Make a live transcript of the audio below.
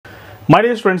My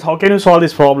dear students, how can you solve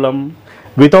this problem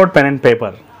without pen and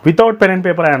paper? Without pen and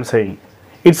paper, I am saying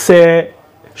it's a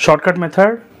shortcut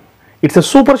method. It's a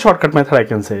super shortcut method, I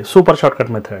can say. Super shortcut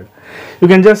method. You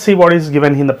can just see what is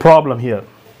given in the problem here.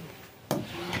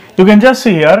 You can just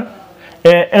see here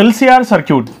a LCR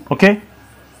circuit, okay?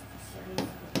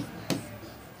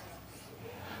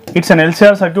 It's an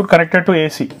LCR circuit connected to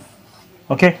AC,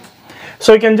 okay?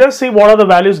 So you can just see what are the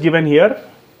values given here.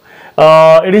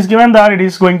 It is given that it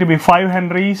is going to be 5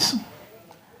 henries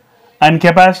and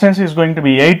capacitance is going to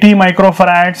be 80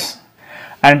 microfarads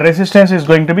and resistance is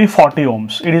going to be 40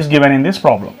 ohms. It is given in this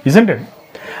problem, isn't it?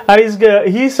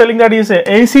 And he is telling that is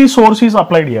a AC source is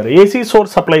applied here. AC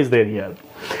source supply is there here.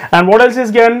 And what else is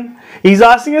given? He is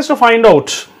asking us to find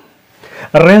out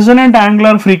resonant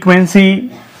angular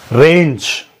frequency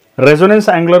range. Resonance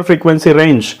angular frequency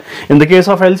range in the case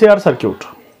of LCR circuit.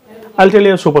 I'll tell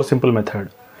you a super simple method.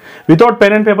 Without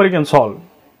pen and paper you can solve.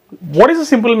 What is a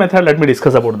simple method? Let me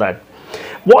discuss about that.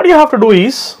 What you have to do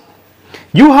is,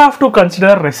 you have to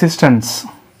consider resistance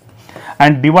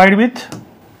and divide with,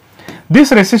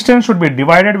 this resistance should be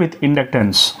divided with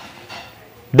inductance.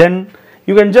 Then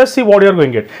you can just see what you are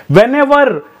going to get.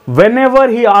 Whenever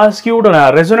he asks you to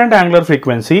resonant angular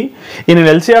frequency in an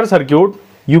LCR circuit,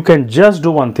 you can just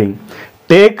do one thing.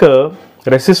 Take a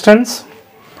resistance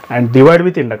and divide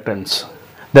with inductance.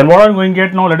 Then what I'm going to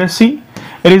get now, let us see.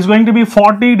 It is going to be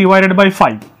 40 divided by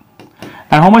 5.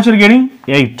 And how much you're getting?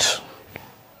 8.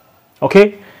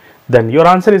 Okay. Then your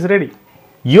answer is ready.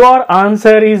 Your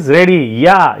answer is ready.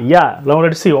 Yeah. Now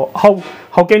let's see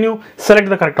how can you select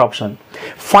the correct option.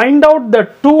 Find out the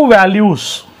two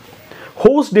values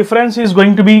whose difference is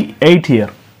going to be 8 here.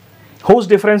 Whose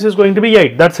difference is going to be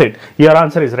 8. That's it. Your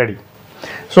answer is ready.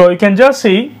 So you can just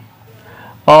see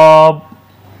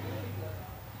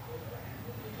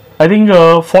I think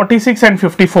 46 and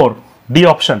 54, D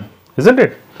option, isn't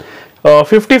it?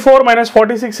 54 minus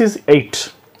 46 is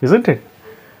 8, isn't it?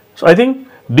 So I think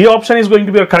D option is going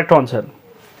to be your correct answer.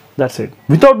 That's it.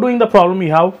 Without doing the problem, you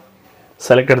have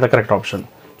selected the correct option.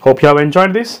 Hope you have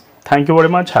enjoyed this. Thank you very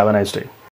much. Have a nice day.